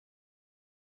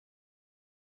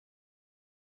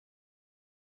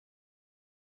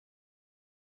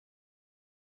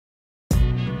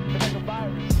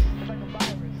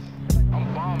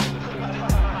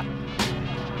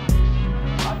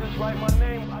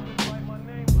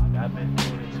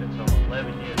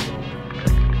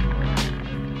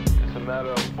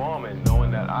matter of bombing,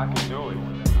 knowing that I can do it.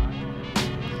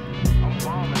 I'm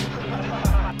bombing.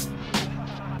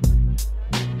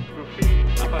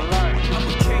 Graffiti for life. I'm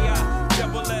a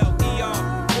K-I-double-L-E-R,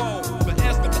 whoa, but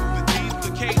as the D's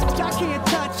the K. I can't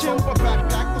touch him.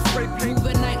 Back with spray paint. Move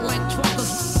at night like truckers.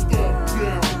 Stomp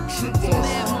down, shit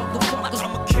Mad motherfuckers.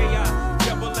 I'm a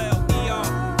K-I-double-L-E-R,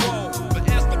 whoa, but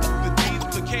as the D's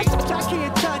the K. I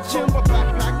can't touch him.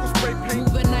 Back with spray paint.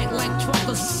 Move at night like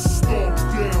truckers. Stomp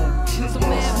down, shit Some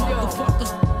mad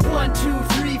motherfuckers. 1, 2,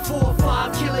 3, 4,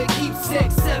 5, kill it, keep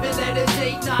 6, 7 letters,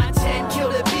 8, 9, 10, kill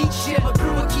the beat shit. My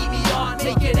crew will keep me on,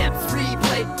 make it M3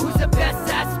 play. Who's the best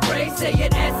at spray? Say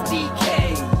it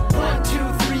SDK. 1,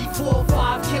 2, 3, 4,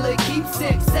 5, kill it, keep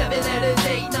 6, 7 letters,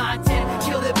 8, 9, 10,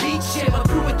 kill the beat shit. My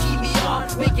crew will keep me on,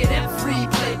 make it M3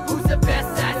 play. Who's the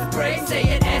best at spray? Say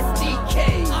it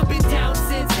SDK. I've been down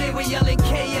since they were yelling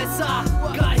KSI.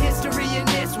 Got history in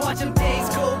this, watch them days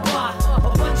go by. A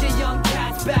bunch of young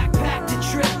cats backpack the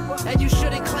trip. And you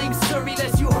shouldn't claim Surrey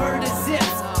less you heard of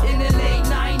Zips. In the late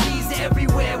 90s,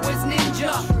 everywhere was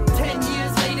ninja. 10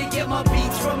 years later, get my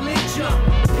beats from Linja.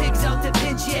 Pigs out to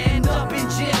pinch, you end up in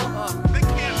jail. They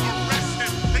can't arrest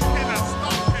him, they cannot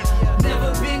stop him.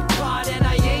 Never been caught and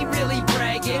I ain't really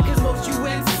bragging, cause most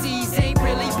UMCs ain't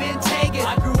really been tagging.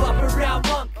 I grew up around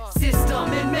Monk,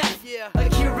 System and Meth,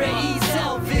 Akira,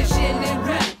 Ezel, Vision and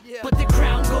Rep. But the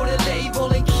crown go to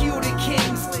label and cue the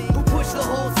kings who push the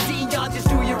whole scene, y'all just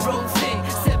do your own thing.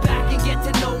 Sit back and get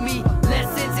to know me,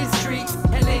 lessons in streets,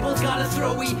 and labels gotta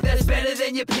throw E, that's better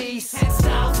than your piece. And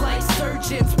styles like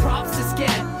surgeons, props to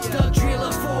scan. Doug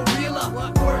Driller, four-reeler,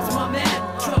 words my man.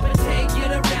 Trumpet take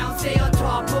it around, stay on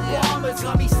top of bombers.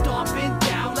 Got me stomping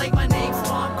down like my name's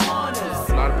Tom Connors.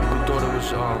 A lot of people thought it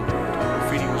was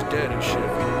graffiti was dead and shit,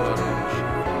 but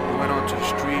we went onto the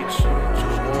streets, to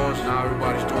the walls. Now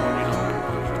everybody's doing, you know,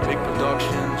 big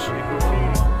productions.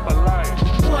 For life.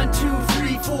 1, 2,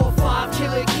 3, 4, 5,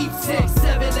 kill it, keep 6,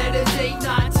 7 letters, 8,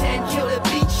 9, 10, kill it,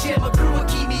 beat shit. My crew will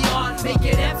keep me on, make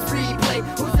it M3 play.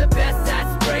 Who's the best at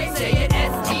spray? Say it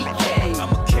SDK.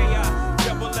 I'm a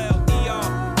K-I-double-L-E-R,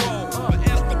 whoa, but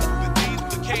as the D's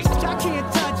the K. I can't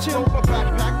touch him.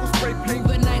 Back with spray paint.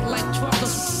 Move at night like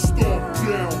truckers. Stomp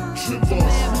down, shit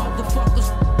Mad motherfuckers.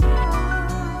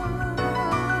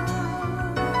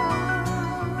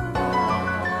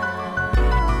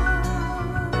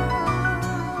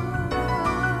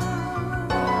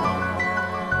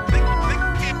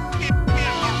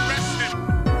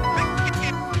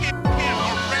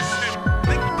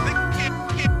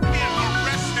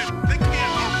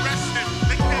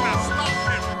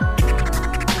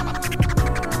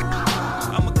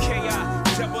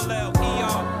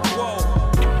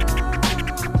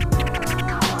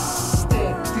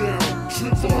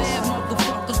 Mad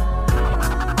motherfuckers.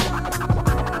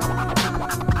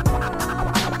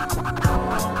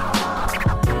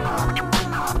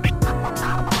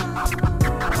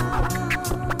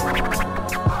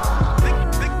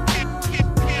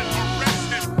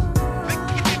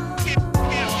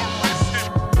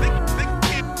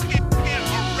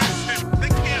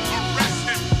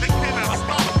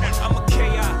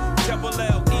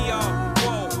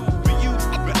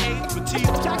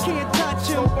 I can't touch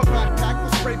him. Back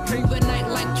with spray paint. Move at night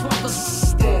like truckers.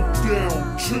 Stomp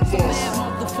down, shit Mad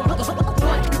motherfuckers.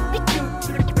 1, 2,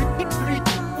 3,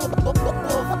 4,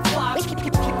 5,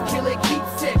 kill it, keep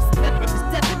 6,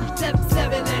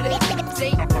 7 and 8, 9,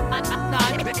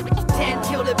 10,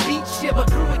 kill the beat shit. My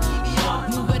crew will keep me on.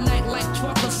 Move at night like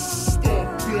truckers.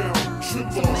 Stomp down, shit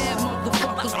Mad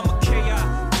motherfuckers. I'm a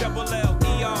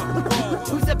K-I-double-L-E-R, whoa.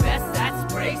 Who's the best at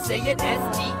spray? Say it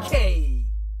SDK.